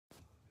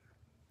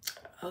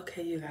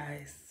Okay, you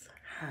guys,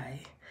 hi.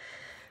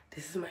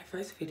 This is my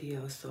first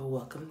video, so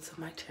welcome to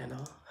my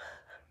channel.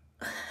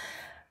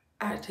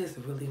 I just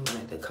really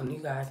wanted to come to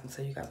you guys and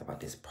tell you guys about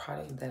this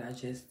product that I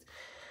just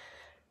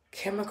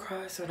came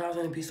across when I was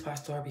in a beauty supply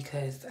store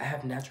because I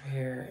have natural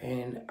hair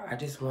and I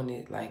just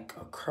wanted like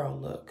a curl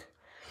look.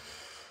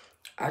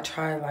 I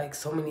tried like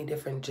so many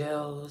different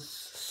gels,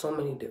 so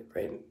many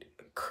different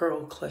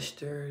curl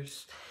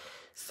clusters,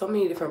 so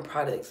many different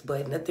products,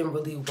 but nothing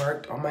really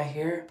worked on my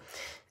hair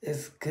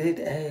as good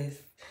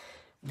as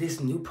this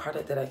new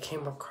product that I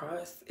came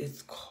across.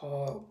 It's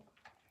called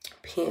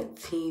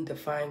Pantene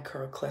Define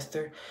Curl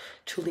Cluster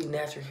Truly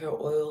Natural Hair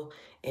Oil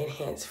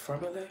Enhanced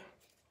Formula.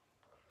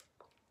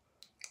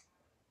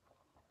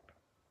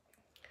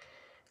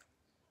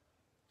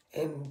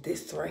 And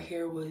this right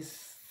here was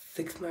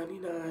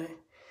 $6.99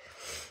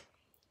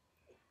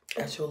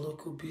 at your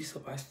local beauty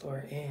supply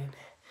store, and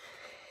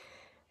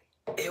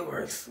it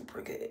works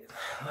super good.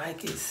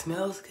 Like, it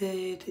smells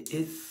good.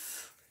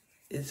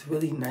 It's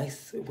really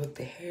nice with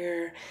the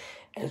hair.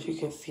 As you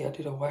can see, I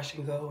did a wash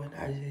and go, and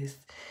I just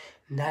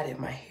knotted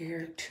my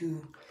hair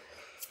to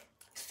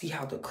see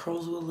how the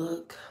curls will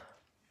look.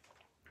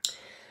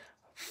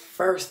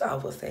 First, I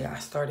would say I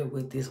started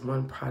with this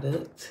one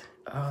product.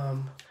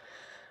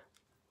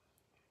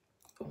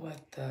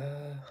 What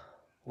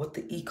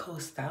the Eco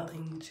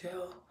Styling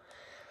Gel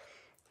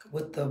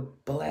with the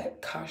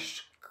black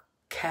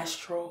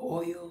castor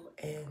oil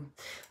and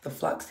the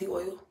flaxseed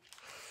oil.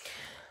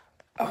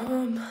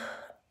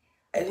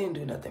 It didn't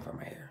do nothing for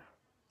my hair.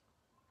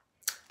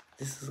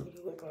 This is what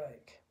it looked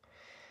like.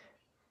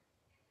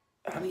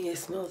 I mean, it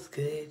smells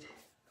good.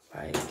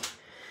 Like,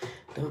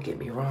 don't get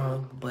me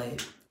wrong,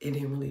 but it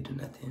didn't really do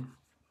nothing.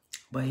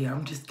 But yeah,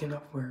 I'm just getting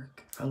off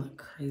work. I look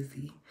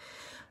crazy.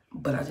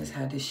 But I just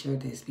had to share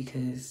this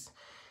because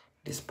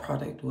this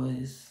product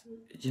was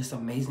just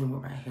amazing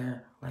with my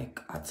hair.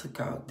 Like, I took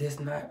out this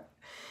knot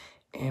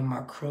and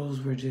my curls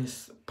were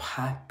just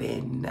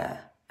popping.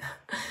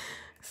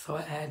 So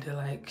I had to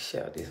like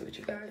share this with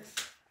you guys.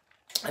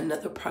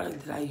 Another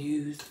product that I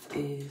use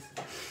is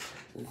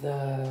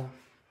the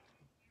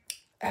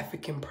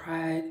African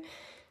Pride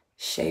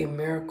Shea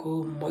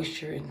Miracle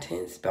Moisture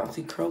Intense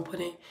Bouncy Curl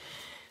Pudding.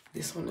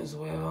 This one as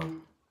well.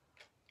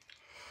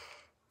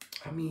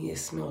 I mean, it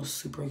smells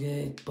super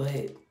good,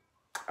 but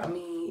I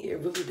mean, it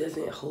really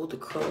doesn't hold the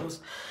curls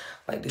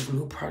like this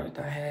new product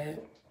I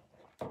had.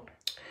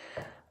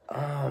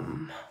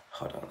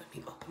 Hold on, let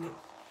me open it.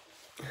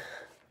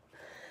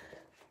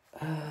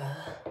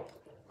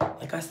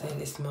 Like I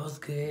said, it smells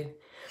good.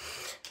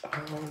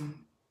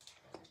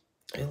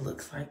 It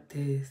looks like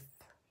this.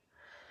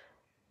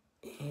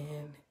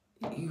 And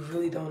you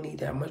really don't need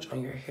that much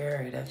on your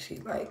hair. It actually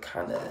like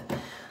kind of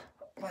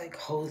like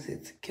holds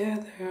it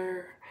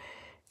together.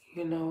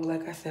 You know,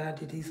 like I said, I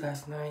did these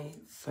last night.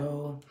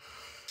 So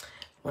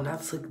when I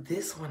took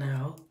this one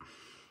out,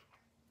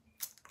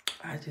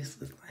 I just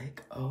was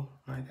like, oh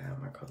my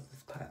God, my curls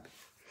is popping.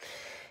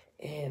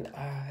 And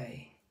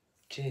I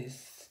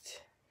just,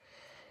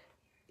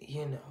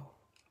 you know,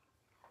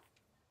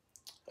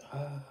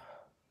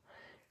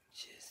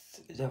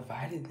 just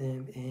divided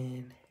them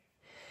and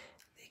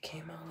they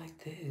came out like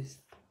this.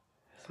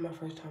 This is my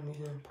first time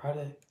using a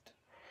product.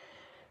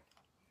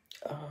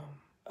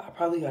 I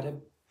probably gotta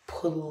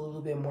pull a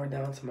little bit more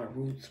down to my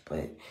roots,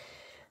 but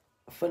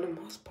for the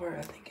most part,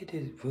 I think it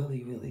did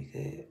really, really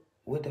good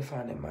with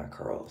defining my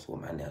curls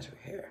with my natural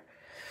hair.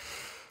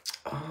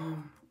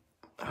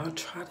 I'll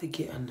try to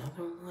get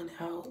another one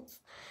out,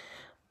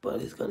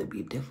 but it's gonna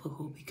be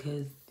difficult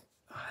because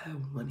I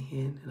have one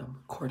hand and I'm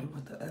recording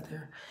with the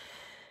other.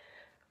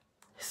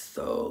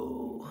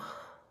 So,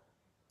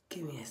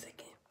 give me a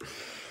second.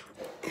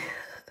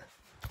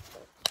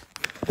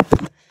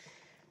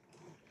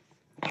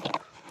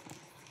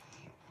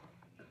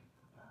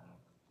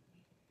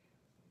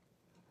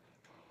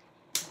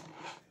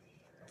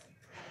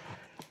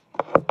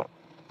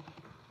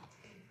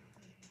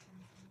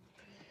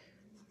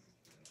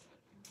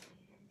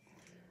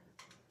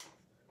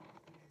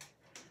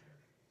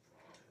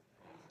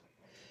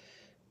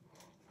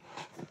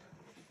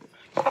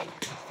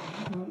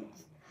 Oh,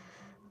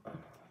 I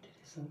did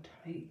it so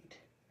tight.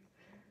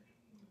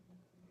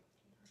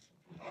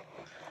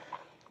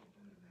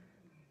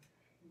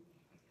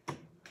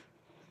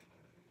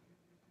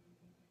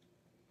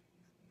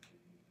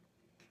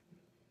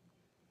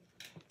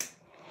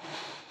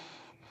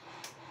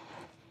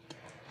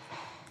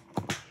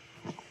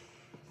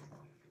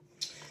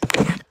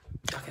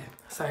 Okay,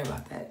 sorry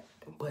about that,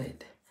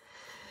 but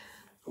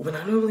when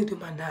I normally do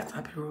my knots,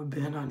 I put a rubber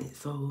band on it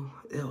so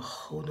it'll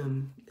hold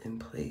them in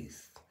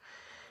place.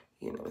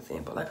 You know what I'm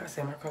saying? But like I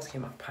said, my curls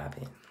came out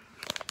popping.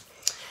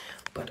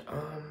 But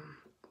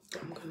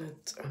I'm gonna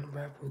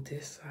unravel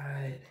this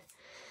side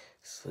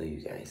so you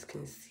guys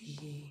can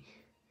see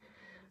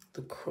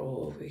the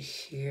curl over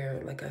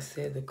here. Like I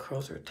said, the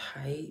curls are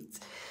tight,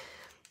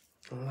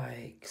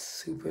 like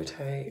super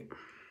tight.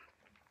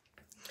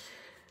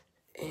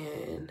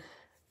 And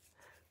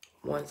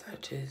once I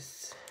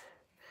just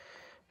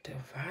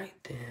divide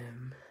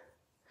them,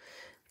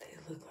 they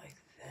look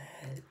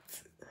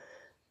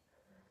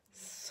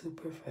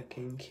super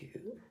fucking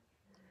cute.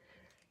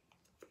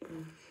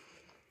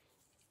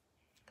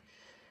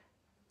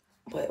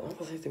 But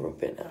once I take the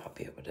rub in, I'll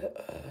be able to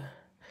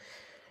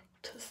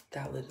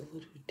style it a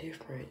little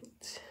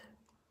different.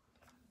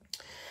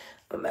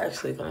 I'm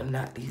actually gonna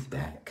knock these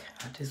back.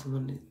 I just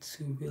wanted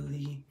to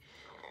really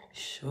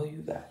show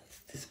you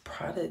guys this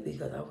product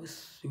because I was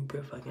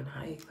super fucking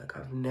hyped. Like,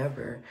 I've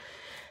never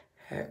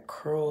had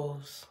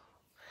curls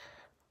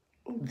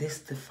this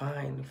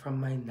defined from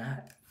my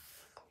knots.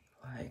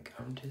 Like,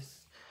 I'm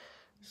just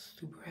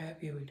super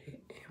happy with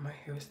it. And my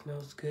hair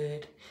smells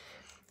good.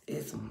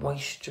 It's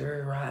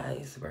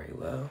moisturized very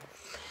well.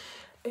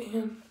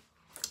 And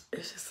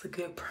it's just a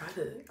good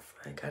product.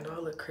 Like, I know I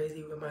look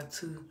crazy with my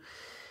two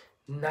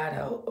knot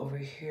out over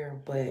here,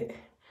 but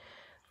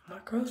my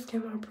curls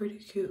came out pretty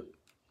cute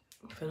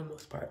for the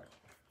most part.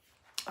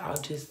 I'll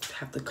just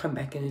have to come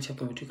back in and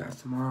check in with you guys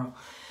tomorrow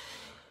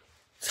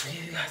to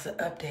give you guys an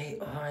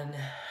update on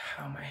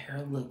how my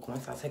hair look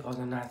once I take all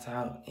the knots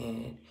out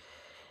and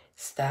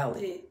style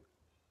it.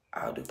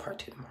 I'll do part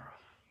 2 tomorrow.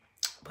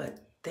 But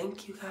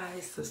thank you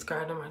guys.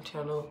 Subscribe to my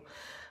channel.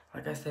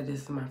 Like I said,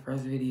 this is my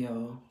first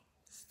video,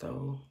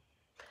 so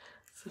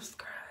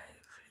subscribe.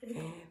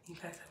 And you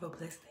guys have a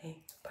blessed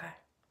day.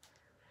 Bye.